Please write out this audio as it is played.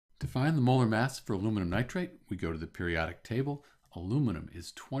find the molar mass for aluminum nitrate, we go to the periodic table. Aluminum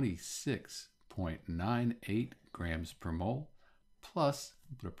is 26.98 grams per mole, plus,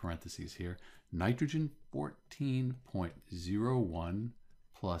 put a parentheses here, nitrogen 14.01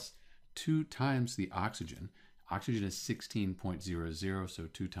 plus 2 times the oxygen. Oxygen is 16.00, so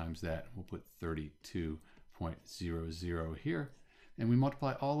 2 times that. We'll put 32.00 here. And we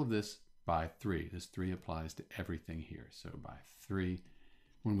multiply all of this by 3. This 3 applies to everything here, so by 3.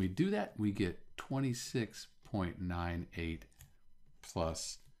 When we do that, we get 26.98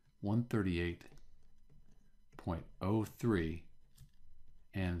 plus 138.03.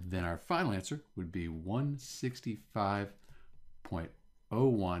 And then our final answer would be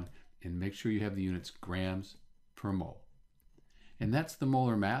 165.01. And make sure you have the units grams per mole. And that's the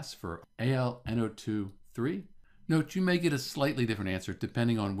molar mass for AlNO2 3. Note, you may get a slightly different answer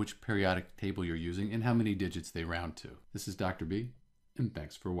depending on which periodic table you're using and how many digits they round to. This is Dr. B, and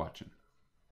thanks for watching.